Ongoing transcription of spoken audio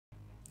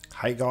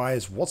Hey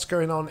guys, what's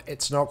going on?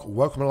 It's Nock.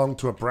 Welcome along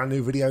to a brand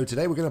new video.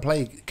 Today we're going to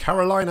play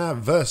Carolina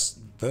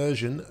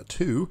version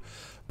 2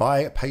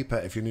 by Paper.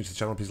 If you're new to the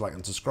channel, please like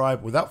and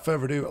subscribe. Without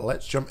further ado,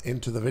 let's jump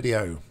into the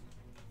video.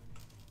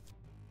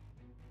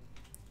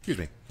 Excuse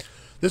me.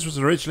 This was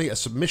originally a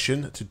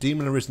submission to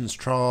Demon Arisen's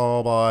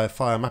Trial by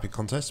Fire mapping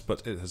contest,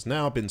 but it has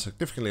now been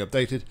significantly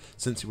updated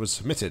since it was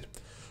submitted.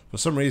 For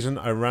some reason,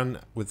 I ran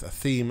with a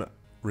theme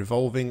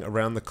revolving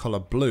around the colour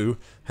blue,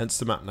 hence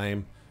the map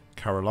name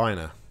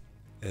Carolina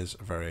is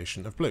a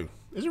variation of blue.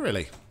 Is it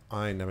really?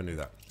 I never knew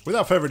that.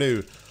 Without further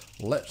ado,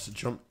 let's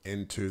jump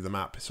into the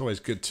map. It's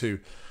always good to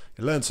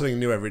learn something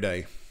new every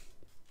day.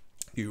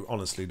 You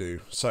honestly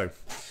do. So,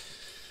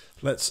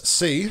 let's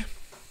see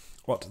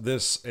what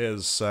this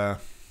is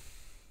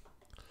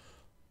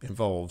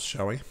involves,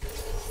 shall we?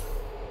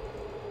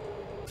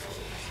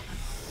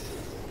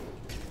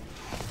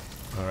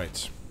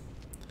 Alright.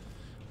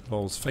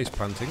 Involves face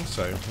planting,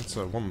 so that's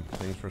one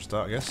thing for a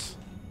start, I guess.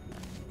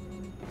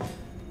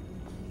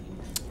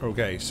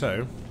 Okay,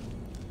 so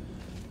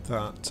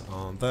that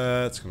on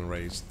there, it's going to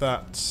raise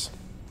that.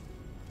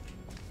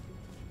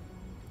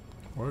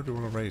 Where do we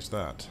want to raise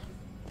that?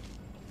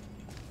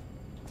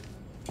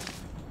 I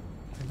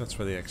think that's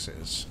where the exit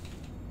is.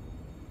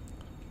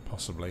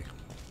 Possibly.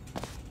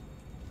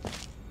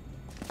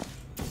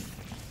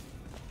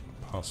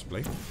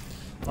 Possibly.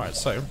 Alright,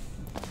 so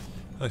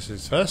this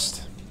is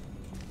first.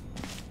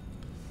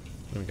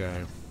 I'm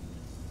going to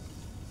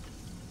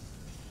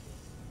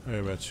go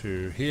over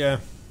to here.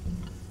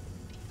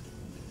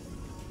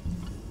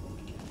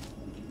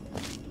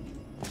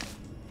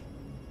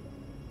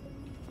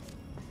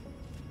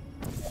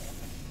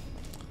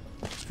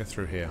 Let's go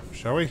through here,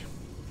 shall we?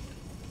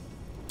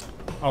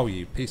 Oh,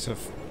 you piece of...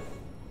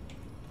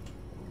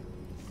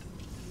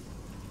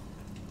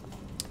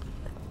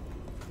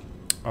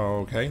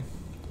 Okay.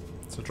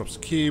 So it drops a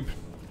cube.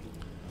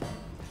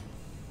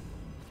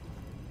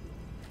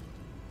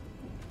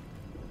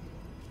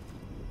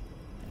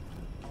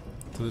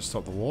 Does it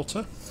stop the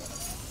water?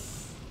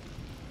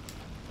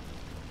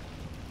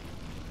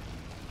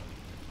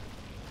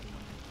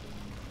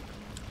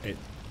 It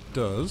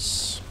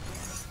does.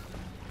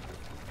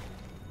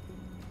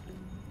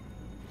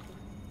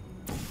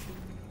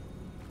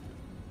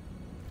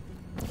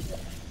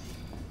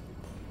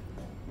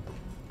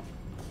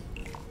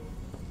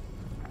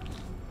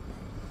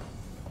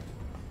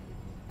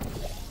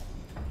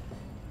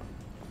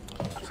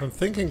 So I'm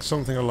thinking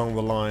something along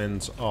the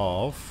lines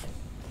of...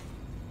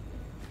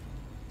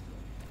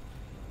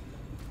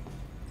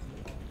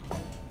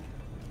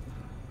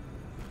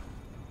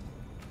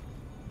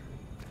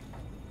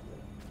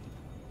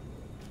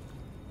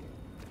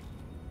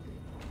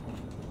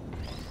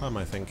 What am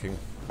I thinking?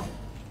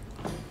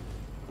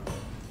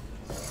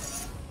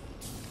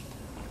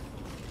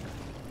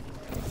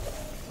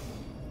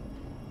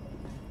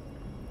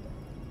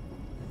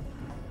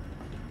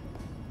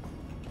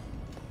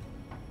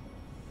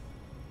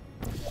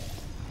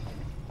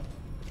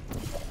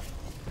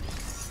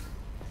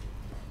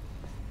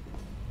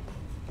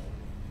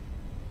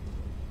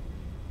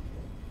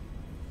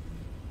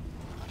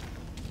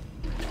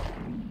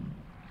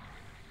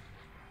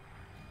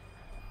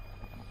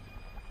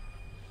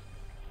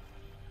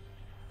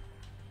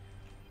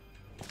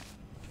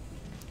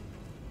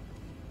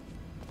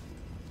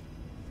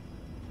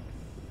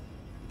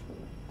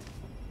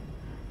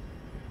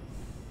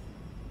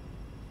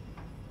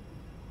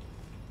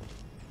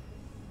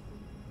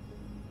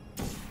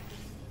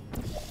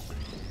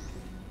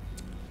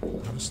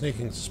 I have a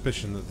sneaking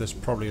suspicion that this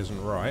probably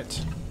isn't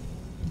right.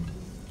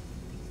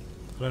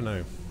 I don't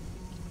know.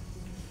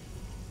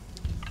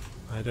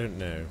 I don't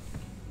know.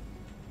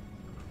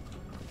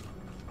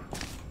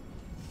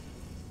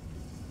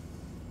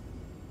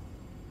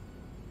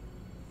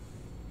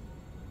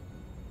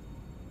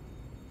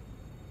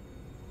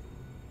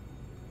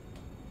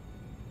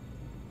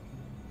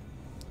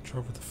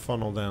 Drove with the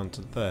funnel down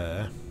to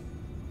there.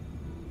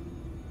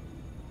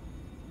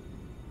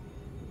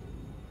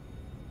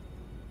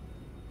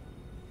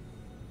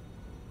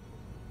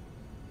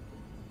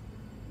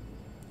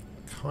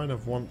 Kind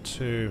of want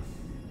to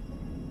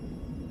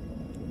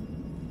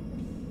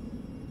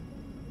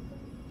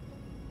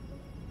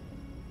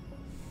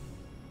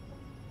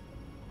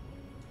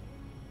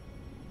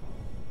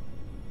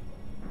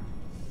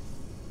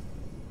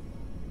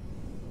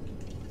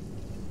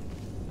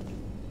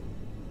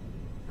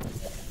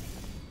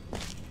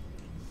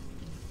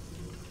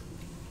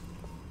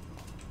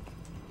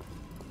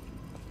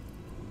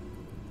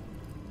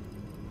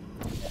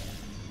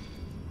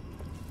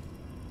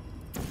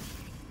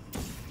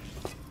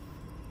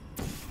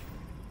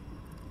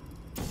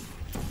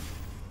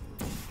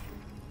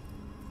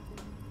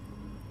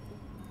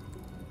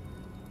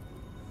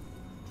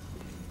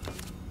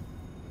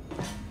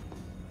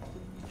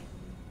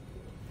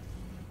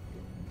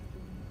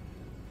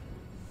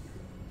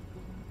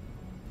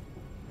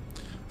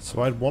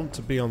So I'd want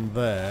to be on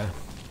there.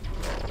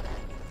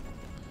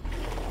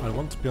 I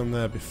want to be on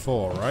there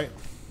before, right?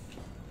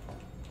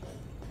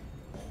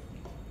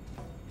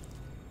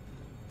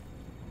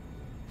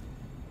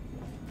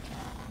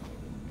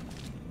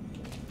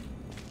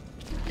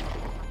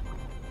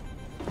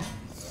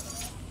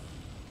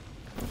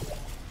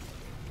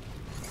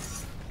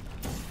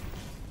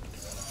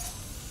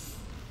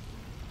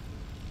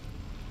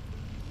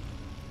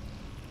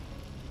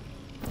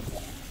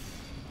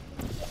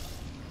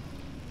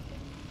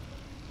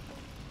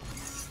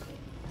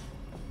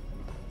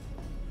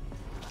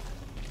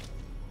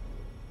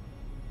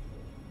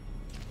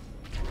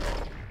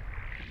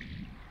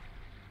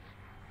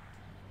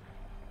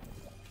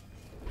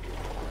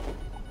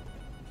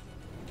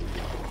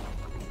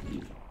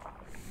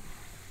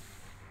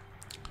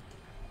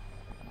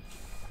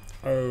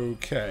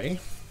 Okay.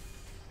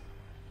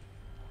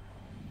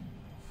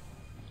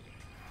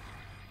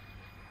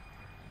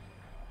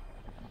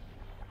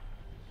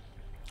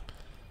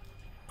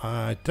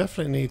 I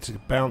definitely need to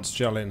bounce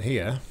gel in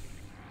here.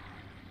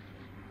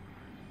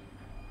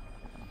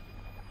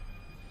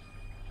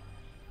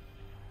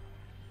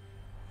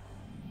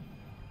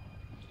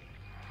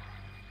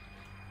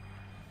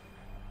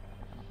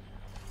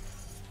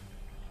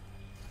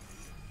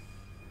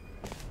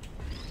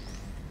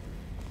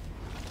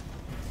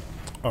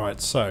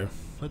 Alright, so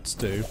let's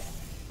do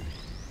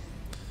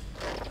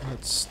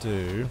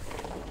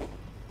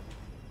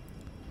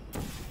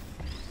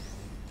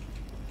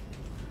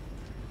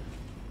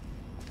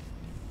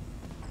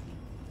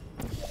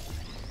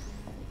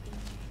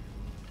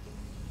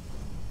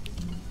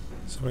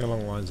something along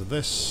the lines of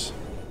this.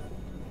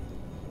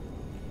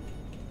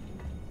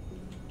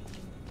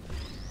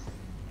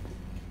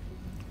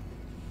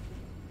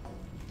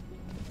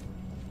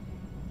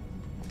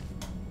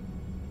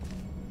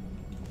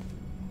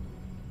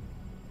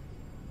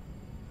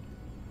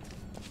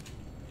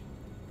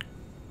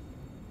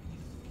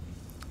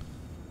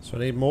 So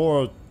I need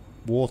more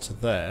water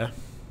there.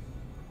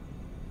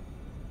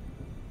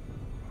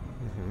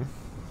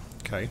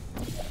 Okay.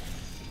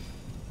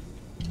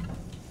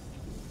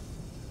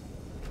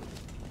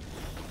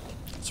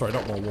 Sorry,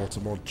 not more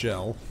water, more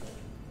gel.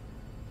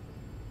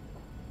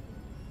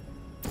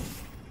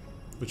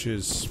 Which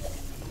is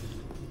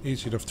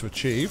easy enough to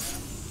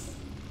achieve.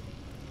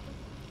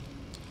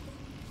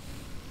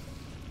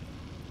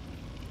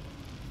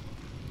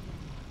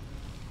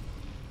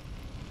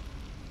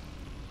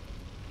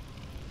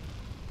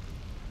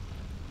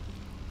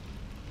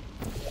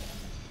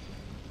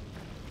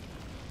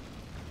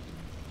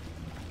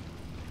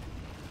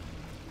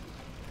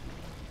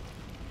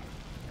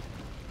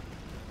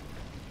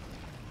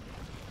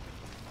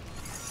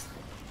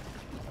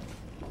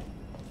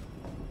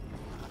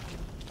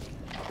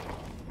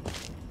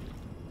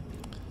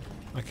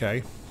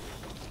 Okay.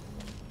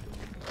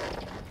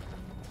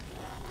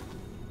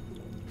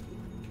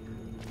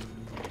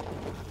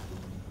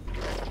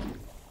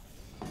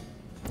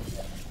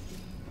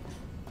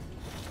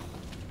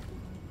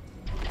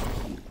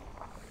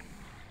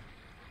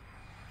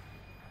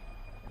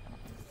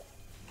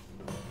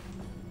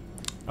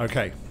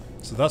 Okay,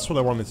 so that's what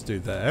I wanted to do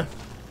there.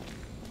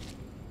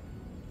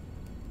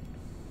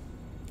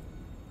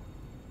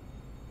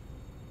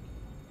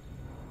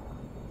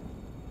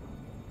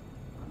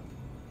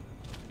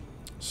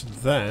 So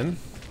then,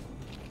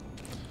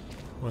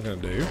 what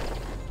I'm going to do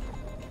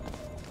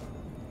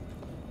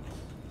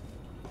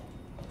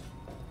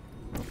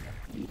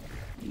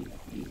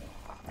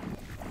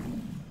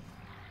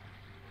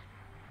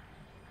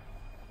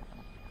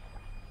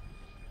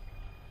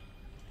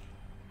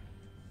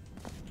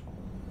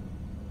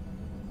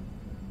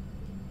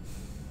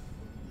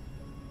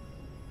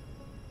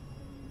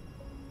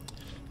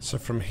so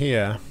from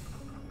here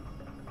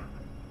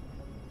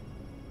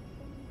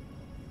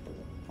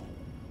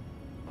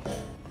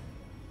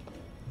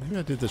maybe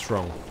I did this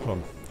wrong. Hold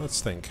on,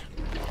 let's think.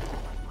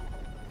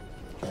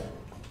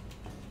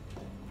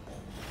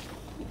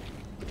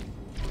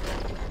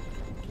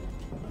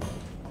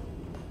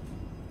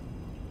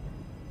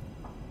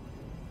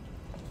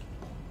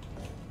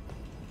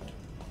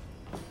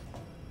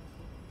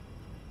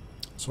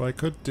 So I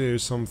could do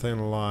something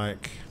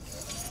like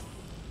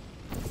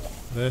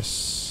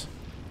this,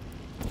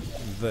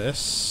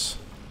 this,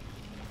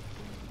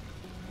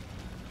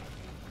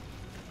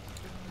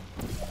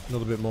 a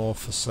little bit more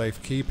for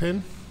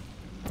safekeeping.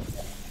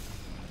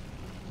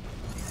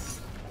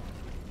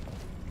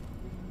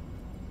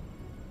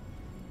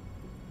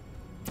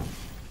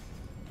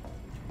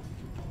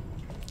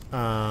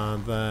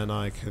 And then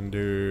I can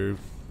do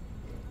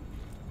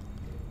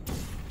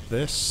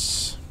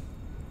this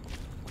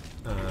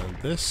and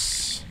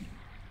this.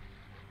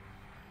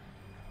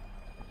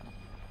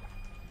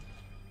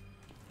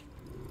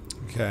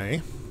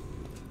 Okay.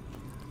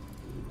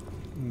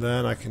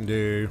 Then I can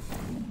do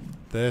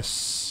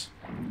this,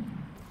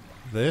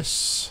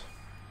 this.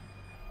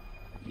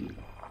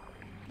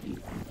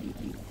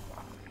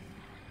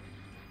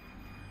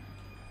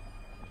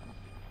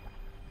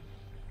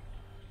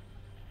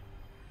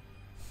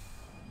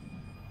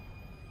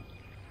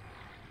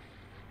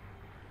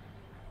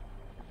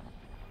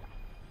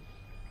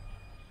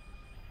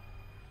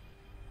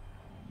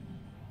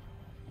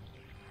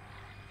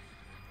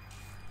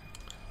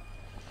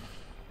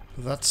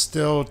 But that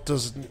still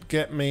doesn't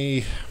get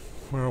me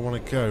where I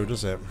want to go,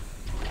 does it?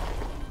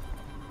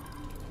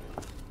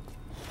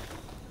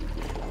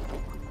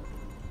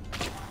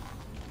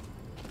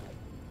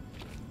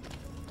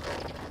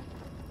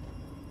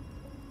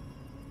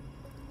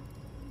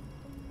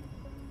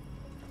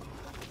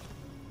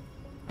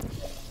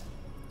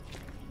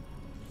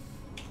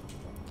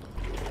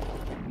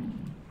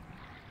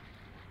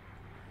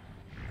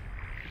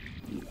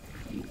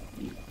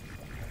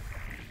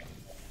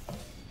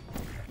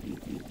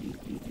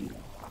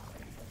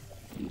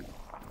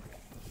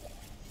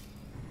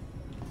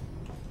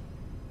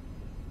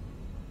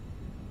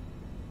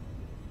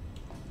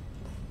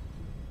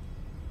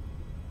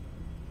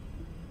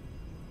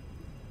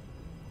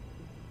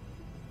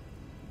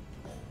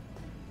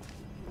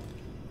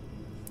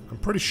 I'm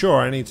pretty sure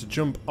I need to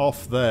jump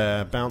off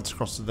there, bounce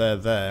across to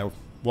there,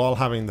 while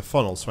having the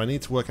funnel. So I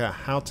need to work out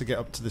how to get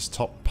up to this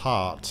top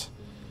part.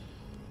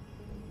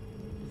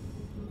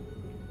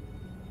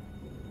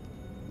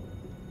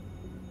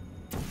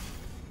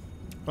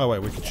 Oh wait,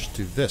 we could just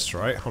do this,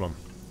 right? Hold on.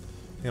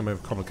 I think I'm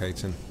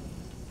overcomplicating.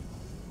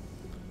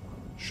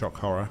 Shock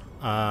horror.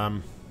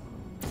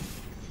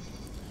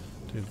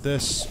 Do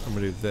this, and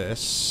we do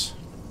this.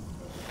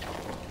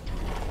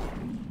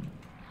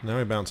 Now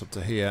we bounce up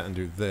to here and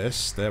do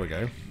this. There we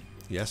go.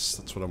 Yes,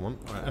 that's what I want.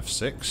 Right,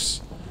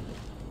 F6.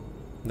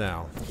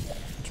 Now,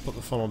 let's put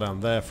the funnel down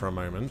there for a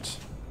moment.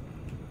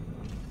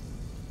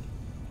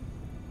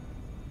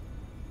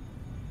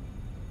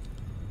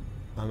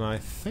 And I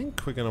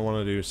think we're going to want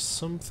to do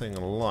something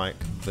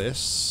like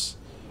this.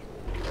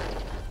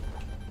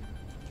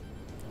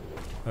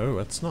 Oh,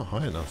 that's not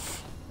high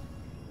enough.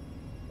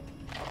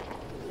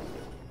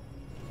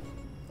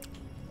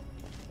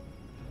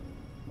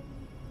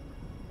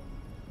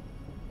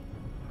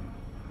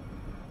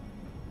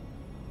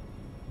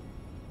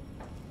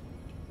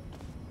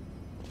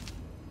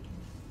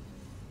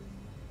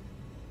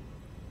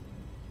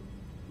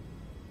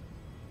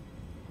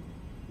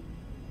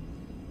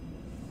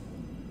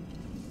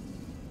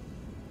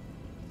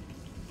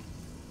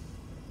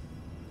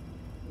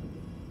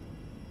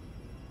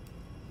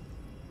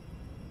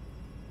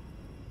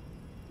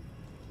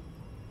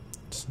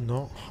 It's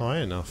not high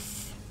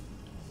enough.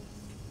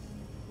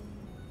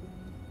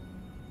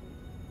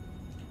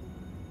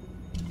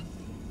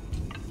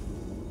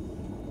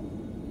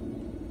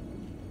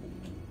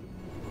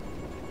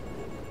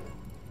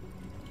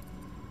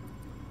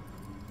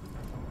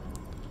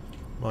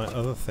 My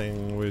other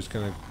thing we was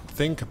going to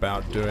think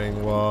about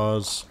doing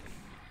was...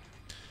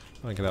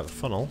 I get out the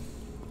funnel.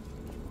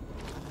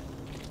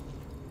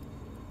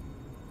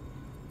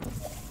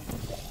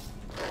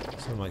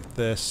 Something like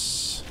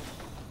this.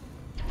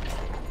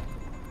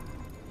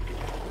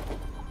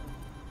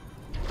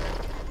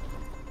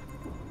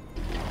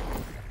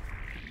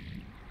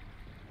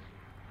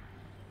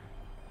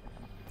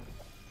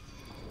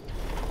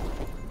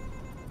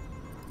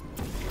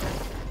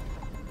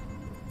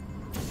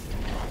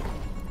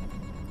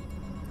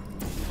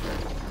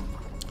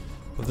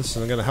 But this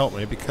isn't going to help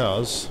me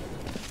because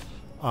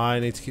I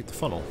need to keep the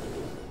funnel.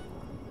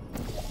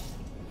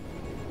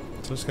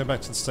 So let's go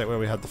back to the state where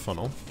we had the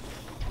funnel.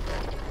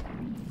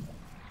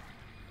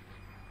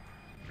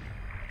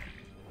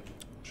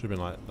 Should have been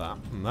like that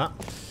and that.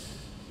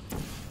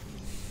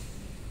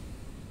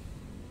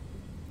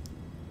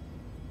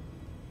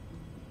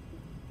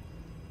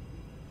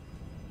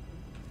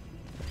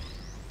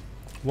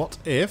 What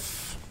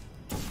if...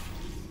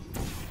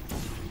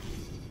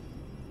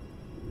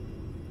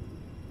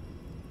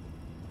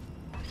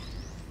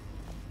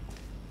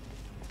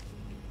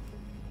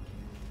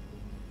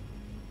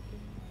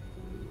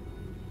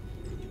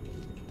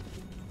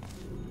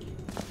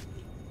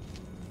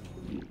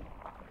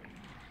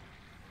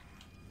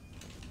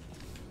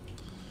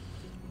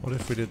 What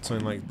if we did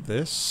something like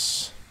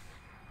this?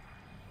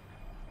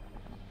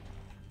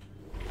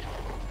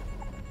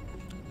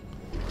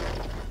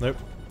 Nope,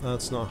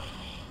 that's not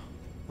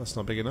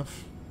big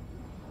enough.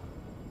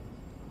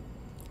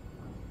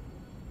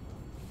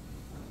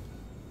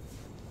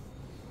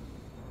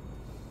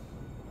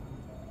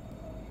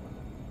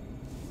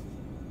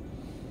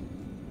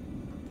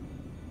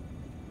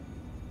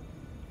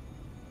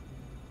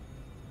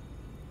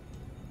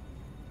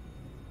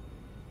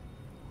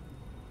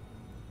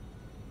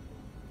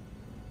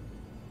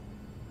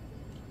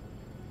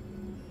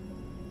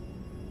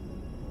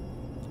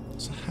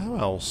 So how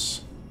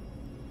else?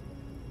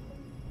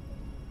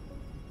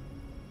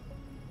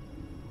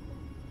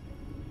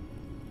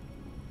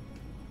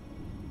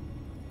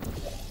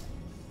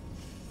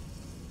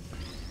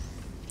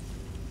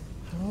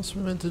 How else are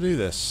we meant to do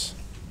this?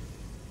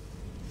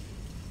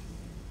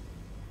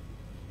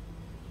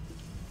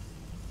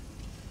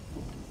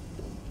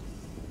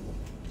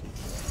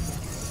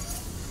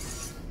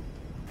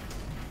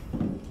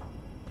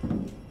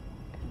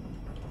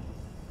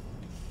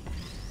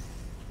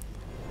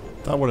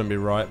 That wouldn't be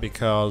right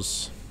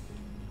because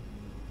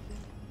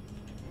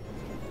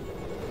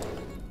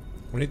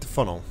we need the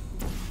funnel.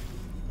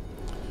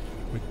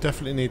 We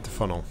definitely need the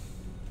funnel.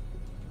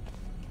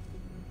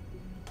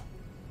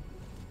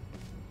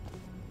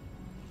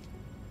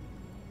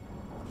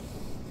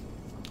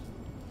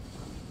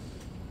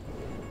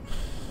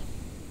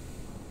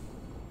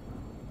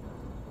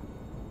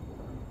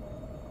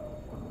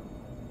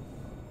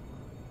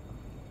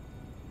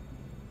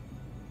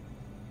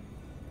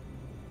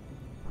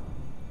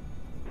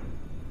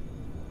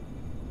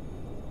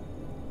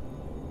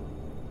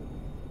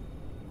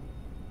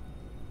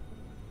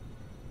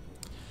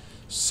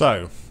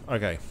 So,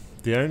 okay,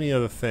 the only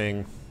other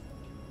thing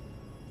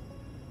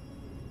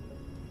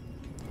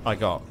I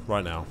got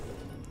right now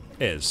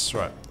is,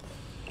 right,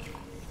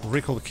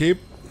 recall the cube,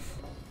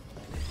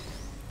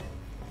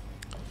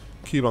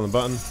 cube on the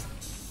button,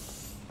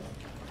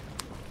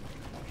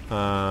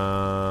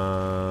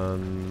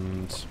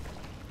 and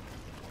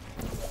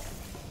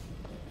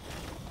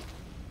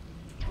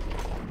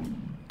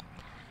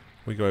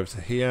We go over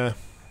to here.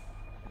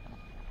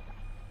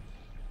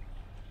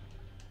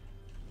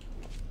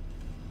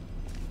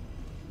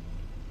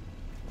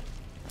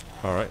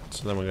 Alright,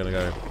 so then we're going to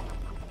go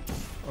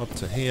up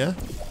to here.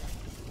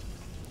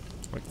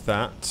 Like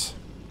that.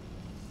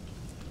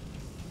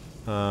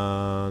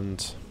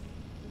 And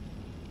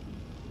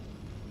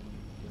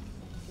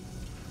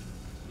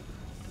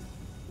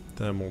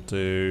then we'll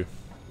do...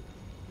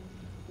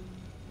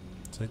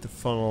 So I need the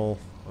funnel,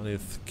 I need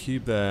the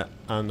cube there,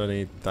 and I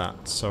need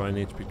that. So I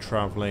need to be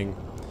travelling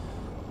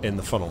in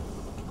the funnel.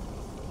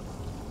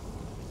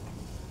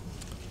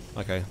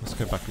 Okay, let's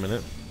go back a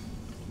minute.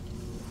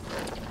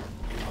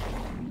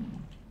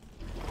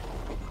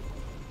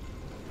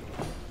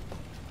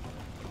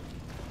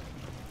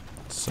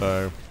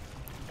 So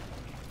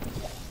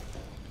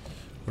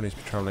we need to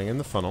be travelling in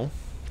the funnel.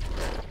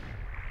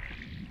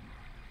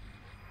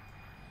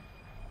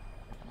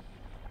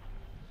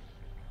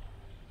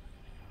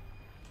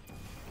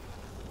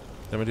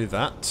 Then we do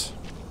that.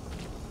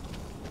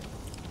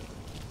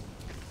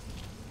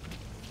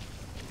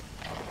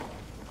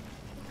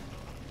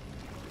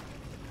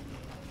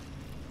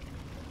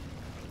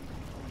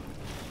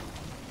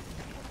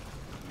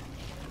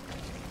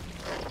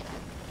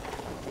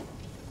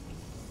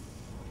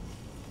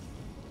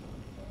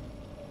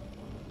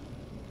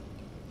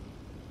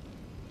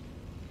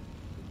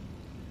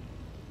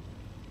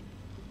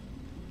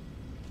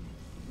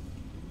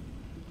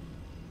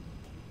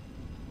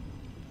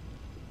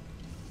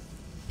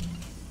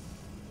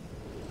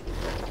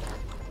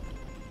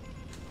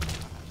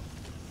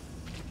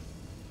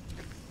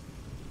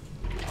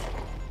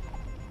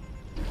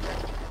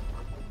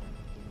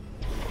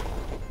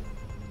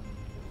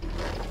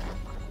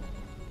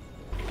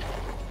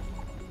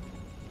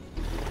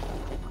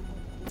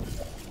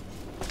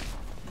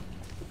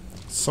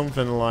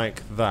 Something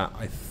like that,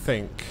 I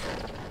think.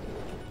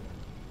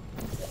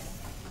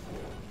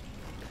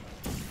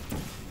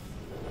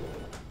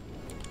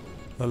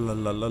 La la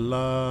la la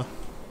la.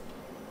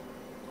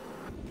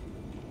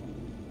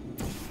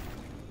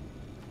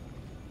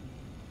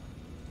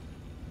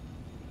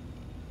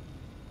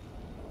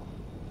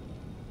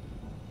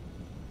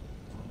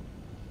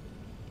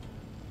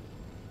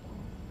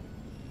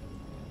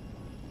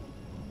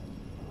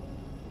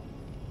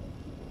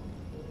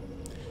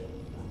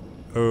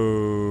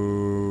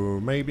 Oh,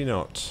 maybe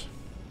not.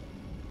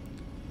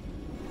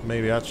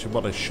 Maybe actually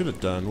what I should have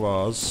done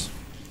was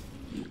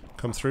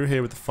come through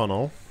here with the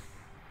funnel.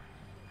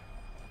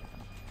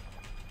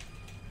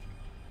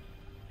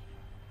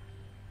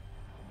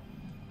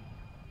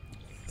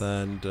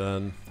 Then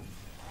done.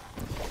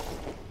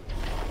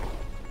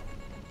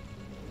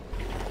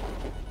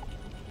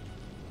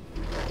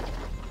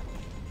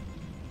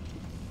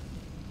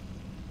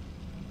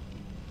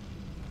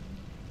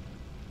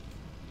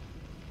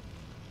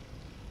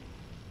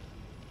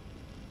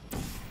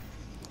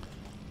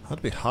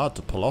 That'd be hard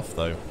to pull off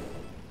though.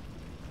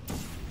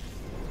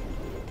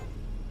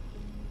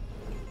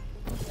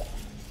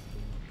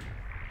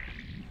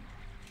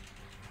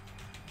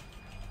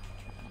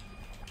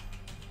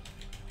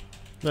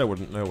 No, it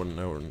wouldn't, no, it wouldn't,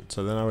 no, it wouldn't.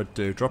 So then I would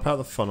do drop out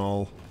the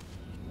funnel,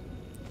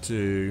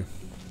 do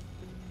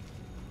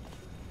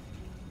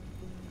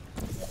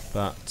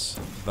that,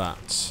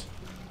 that.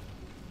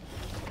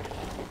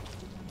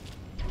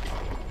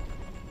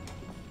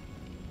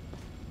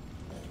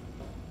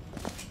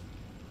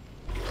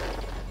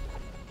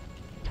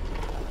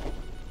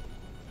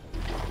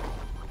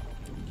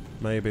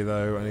 Maybe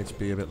though I need to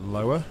be a bit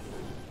lower.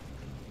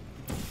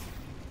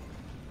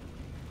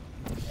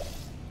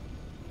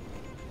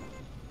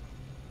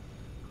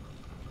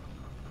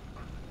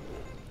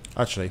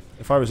 Actually,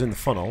 if I was in the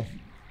funnel...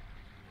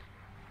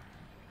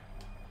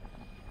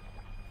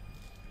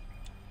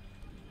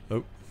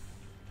 Oh.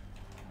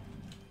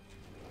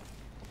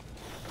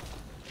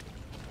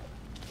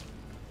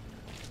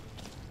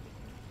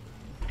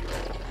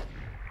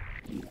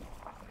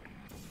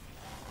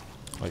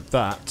 Like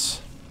that.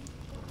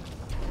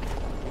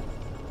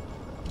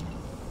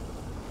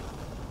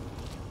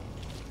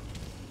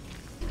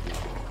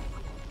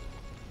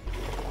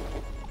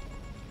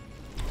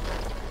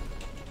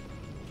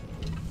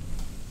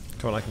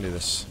 Come on, I can do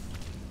this.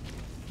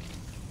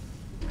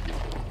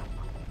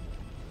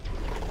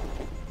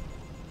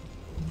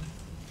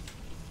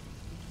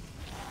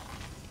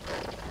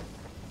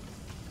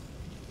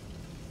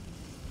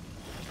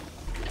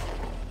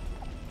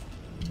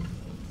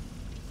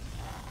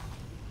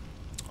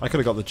 I could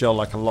have got the gel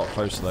like a lot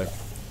closer though.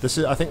 This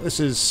is, I think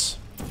this is...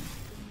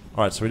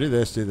 Alright, so we do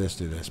this, do this,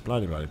 do this, blah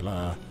blah blah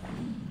blah.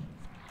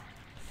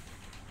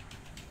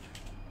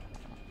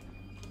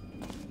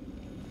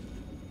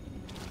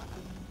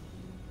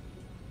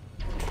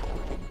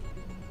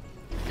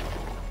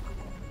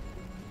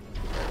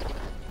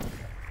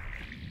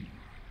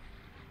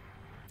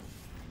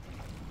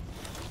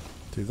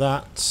 Do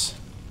that.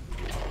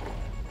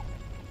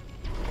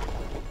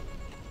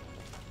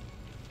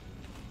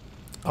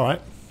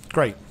 Alright,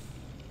 great.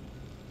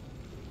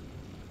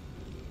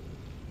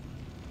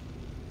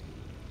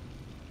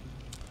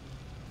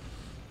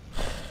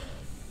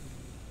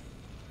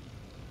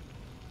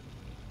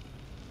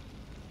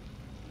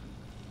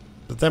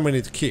 But then we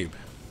need the cube.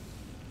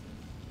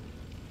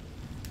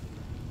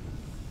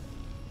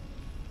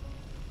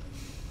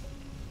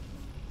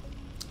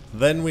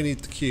 Then we need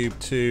the cube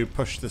to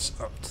push this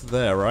up to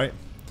there, right?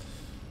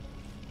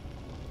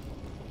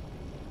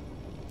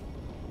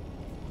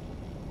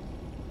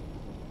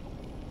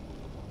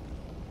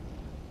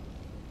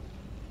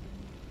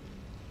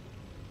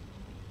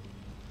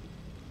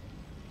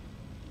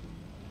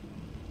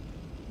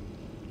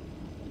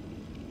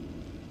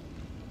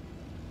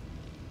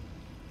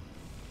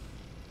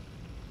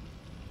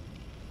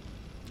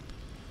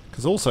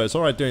 Because also, it's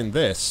alright doing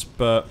this,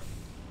 but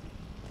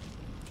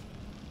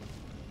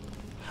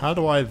how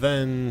do I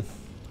then...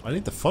 I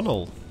need the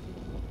funnel.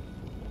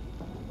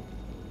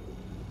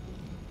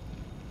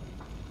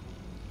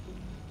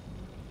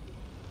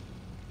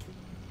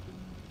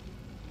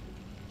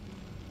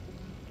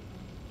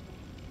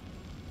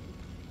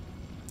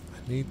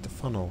 I need the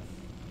funnel.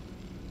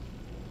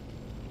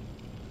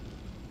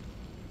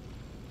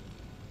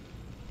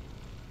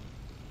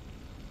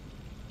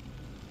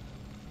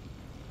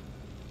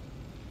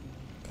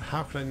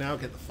 How can I now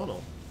get the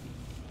funnel?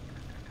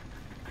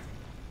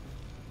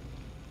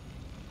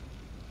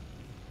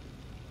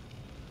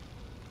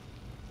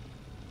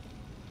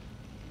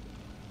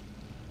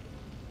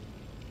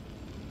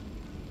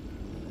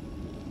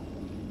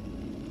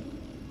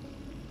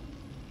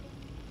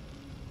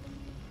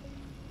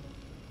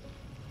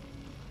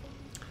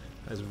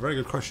 That's a very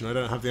good question. I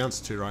don't have the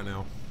answer to right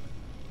now.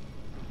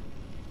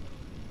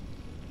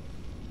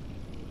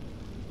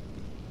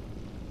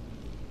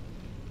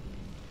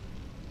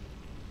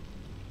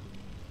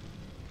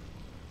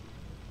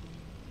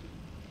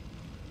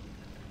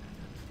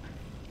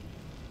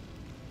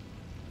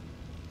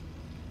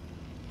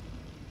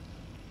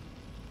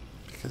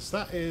 Because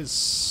that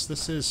is...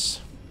 this is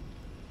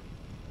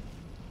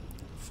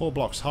 4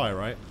 blocks high,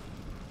 right?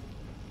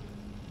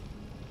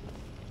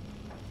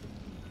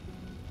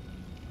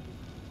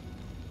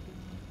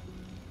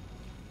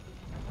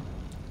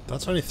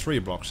 That's only 3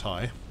 blocks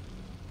high.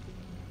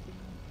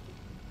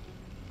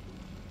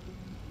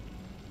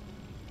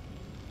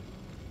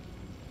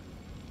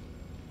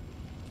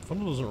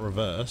 Funnel doesn't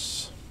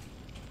reverse.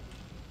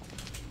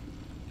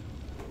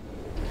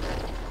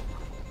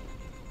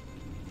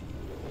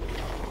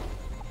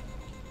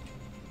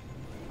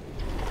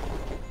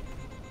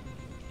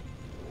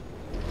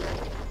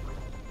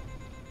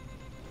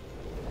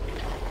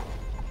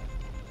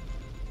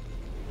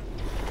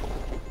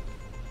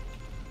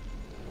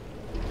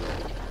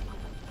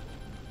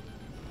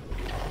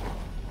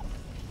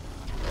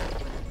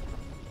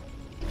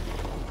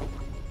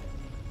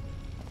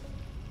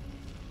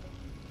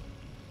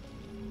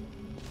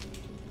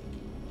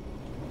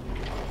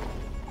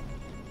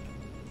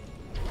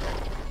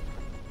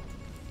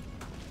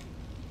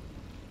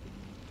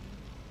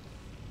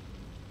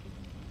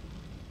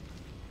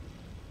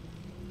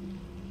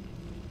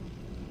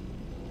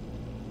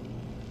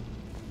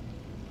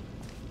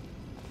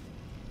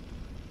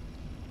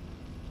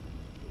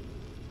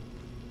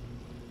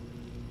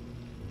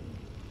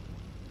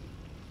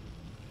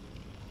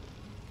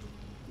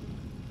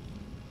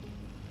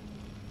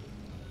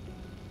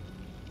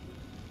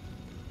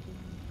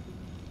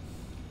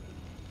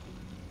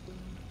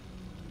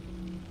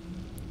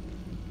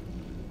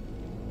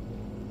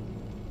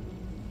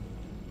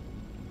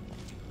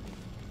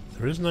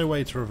 There is no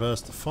way to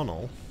reverse the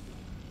funnel.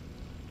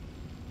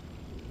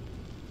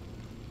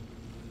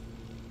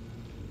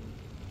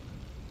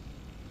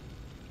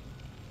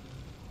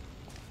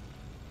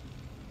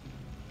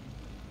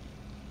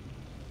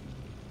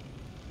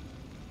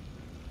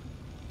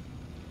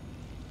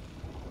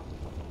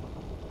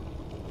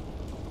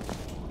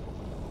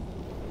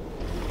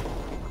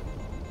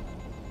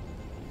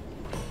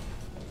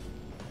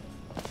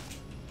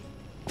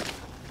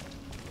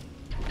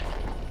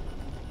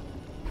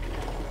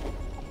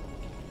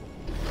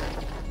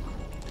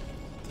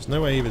 There's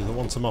no way even that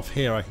once I'm off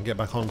here I can get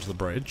back onto the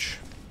bridge.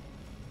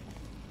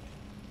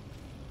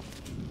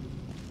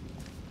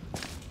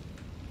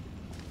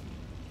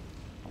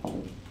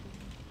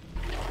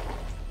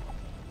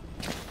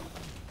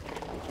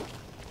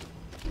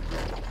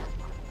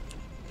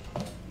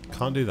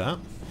 Can't do that.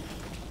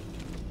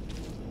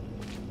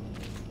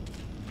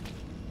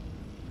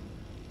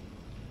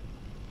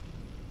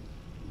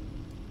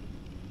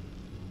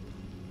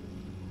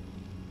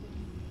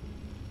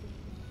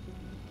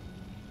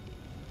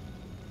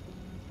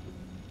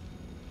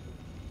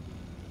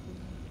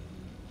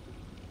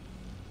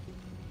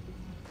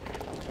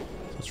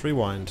 Let's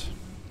rewind.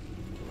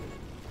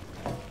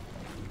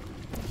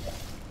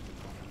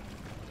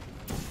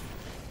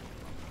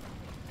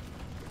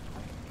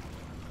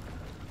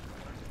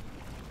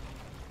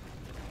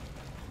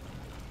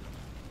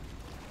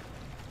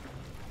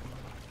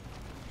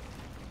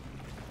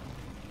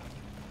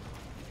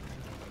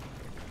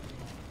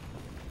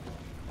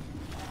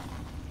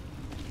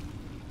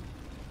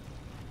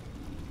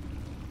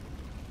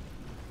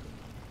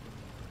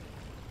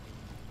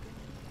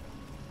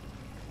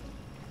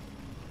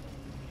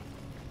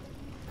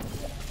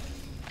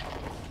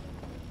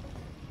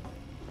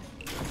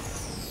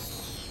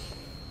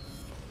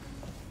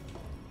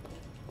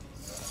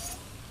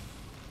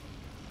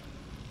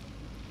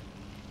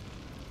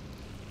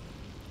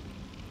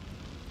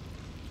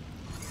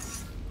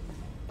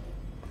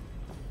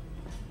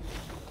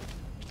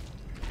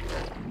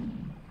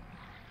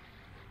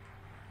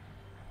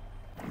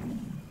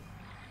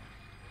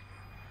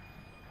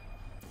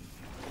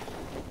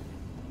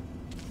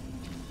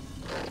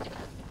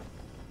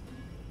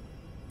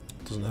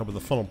 Doesn't help with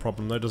the funnel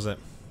problem though, does it?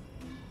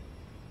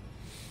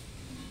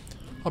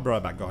 I'll be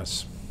right back,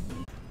 guys.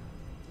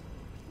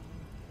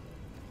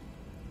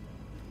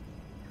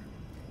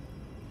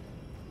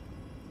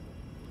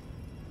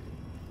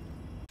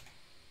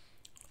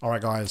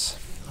 Alright guys,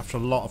 after a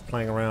lot of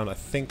playing around, I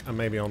think I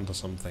may be onto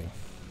something.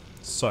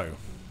 So,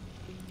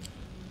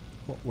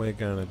 what we're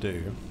going to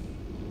do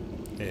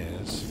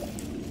is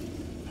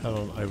head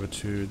on over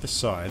to this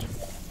side,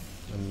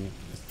 and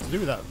it's to do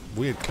with that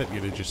weird clip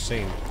you'd have just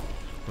seen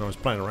when I was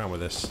playing around with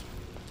this.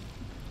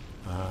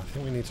 I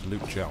think we need to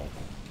loop gel.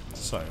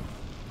 So, what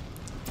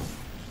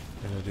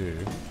we're going to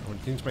do,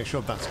 we need to make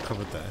sure that's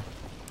covered there.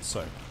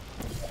 So,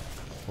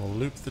 we'll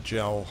loop the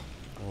gel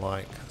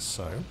like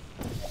so.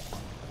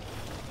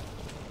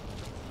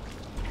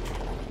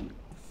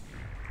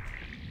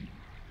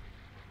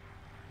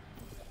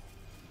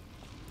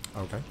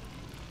 Okay.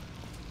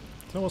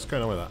 So what's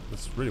going on with that?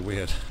 It's really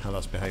weird how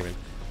that's behaving.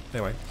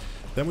 Anyway,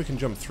 then we can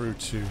jump through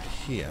to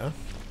here.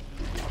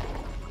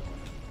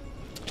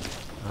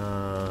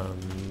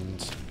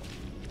 And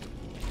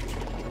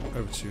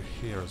over to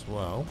here as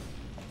well.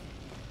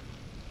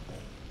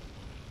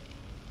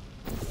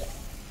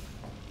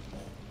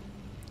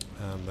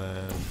 And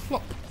then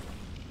flop.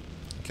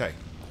 Okay.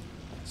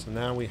 So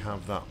now we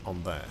have that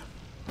on there.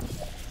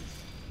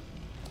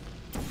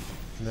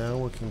 Now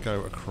we can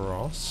go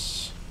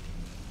across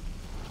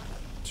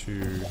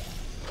to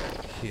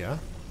here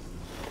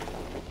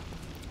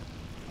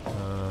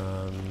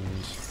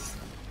and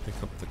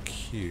pick up the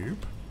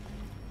cube.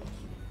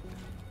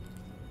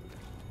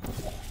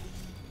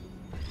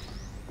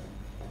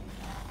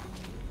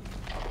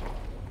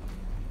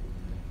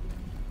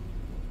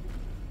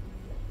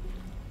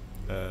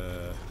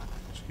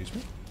 Excuse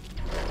me?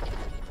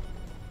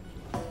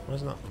 Why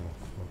isn't that?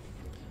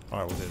 Oh.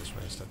 Alright, we'll do it this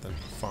way instead then.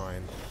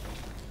 Fine.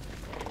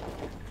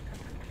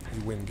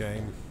 You win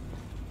game.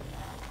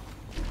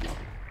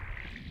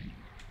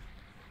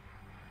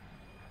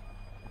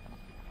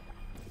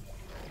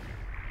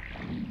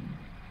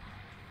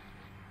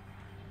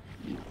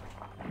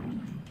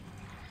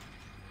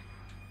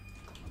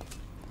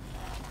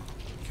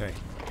 Okay.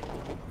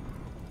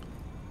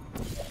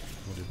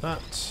 We'll do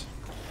that.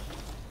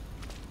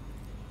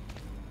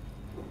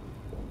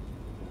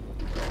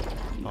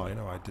 Oh, you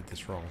know, I did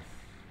this wrong.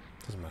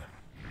 Doesn't matter.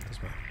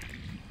 Doesn't matter.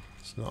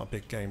 It's not a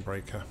big game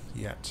breaker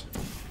yet.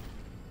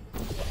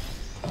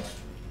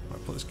 I'll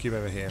put this cube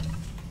over here.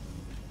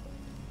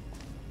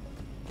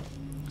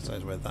 Because that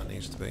is where that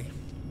needs to be. And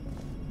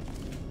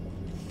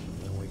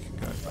then we can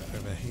go back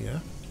over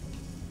here.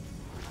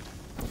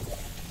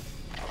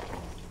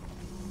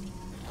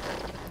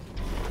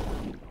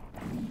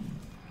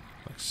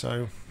 Like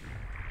so.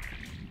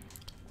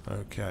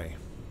 Okay.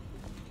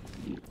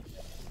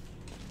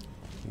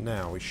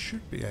 Now we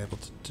should be able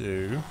to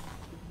do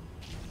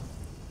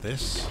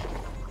this.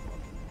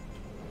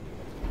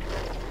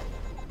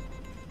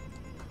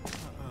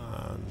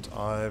 And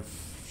I've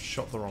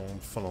shot the wrong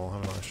funnel,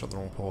 haven't I? Shot the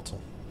wrong portal.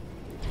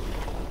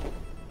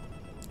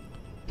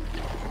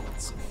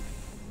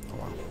 Oh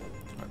wow.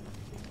 Right.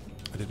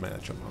 I did make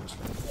that jump,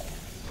 obviously.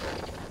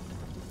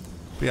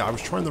 But yeah, I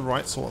was trying the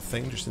right sort of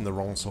thing, just in the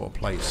wrong sort of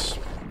place.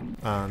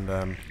 And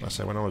like I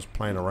say, when I was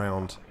playing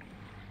around,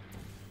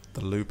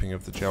 the looping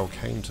of the gel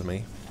came to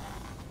me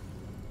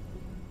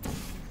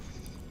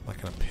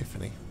like an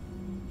epiphany.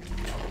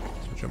 So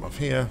we'll jump off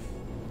here.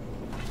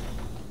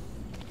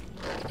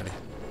 Ready.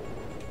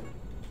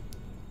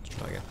 Let's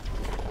try again.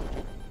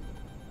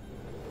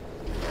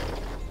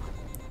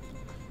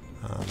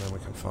 And then we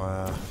can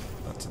fire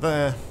that to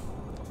there.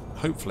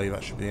 Hopefully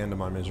that should be the end of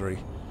my misery.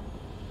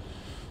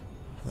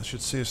 That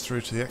should see us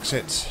through to the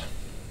exit.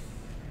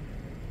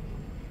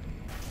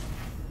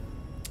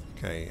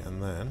 Okay,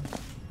 and then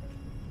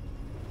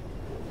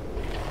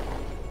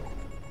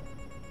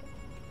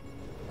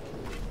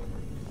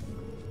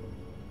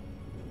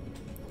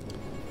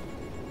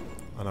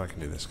I know I can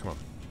do this, come on.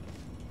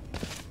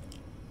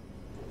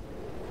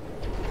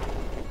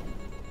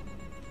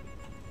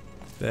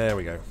 There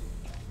we go.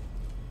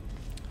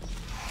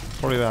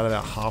 Probably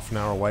about half an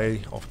hour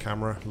away off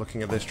camera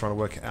looking at this, trying to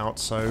work it out,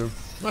 so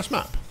nice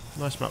map.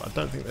 Nice map. I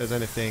don't think there's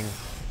anything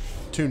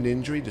too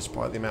ninja-y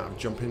despite the amount of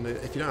jumping.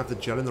 If you don't have the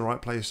gel in the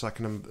right place, I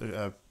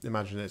can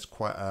imagine it's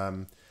quite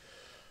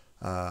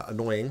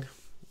annoying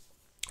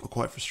or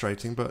quite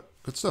frustrating, but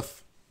good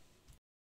stuff.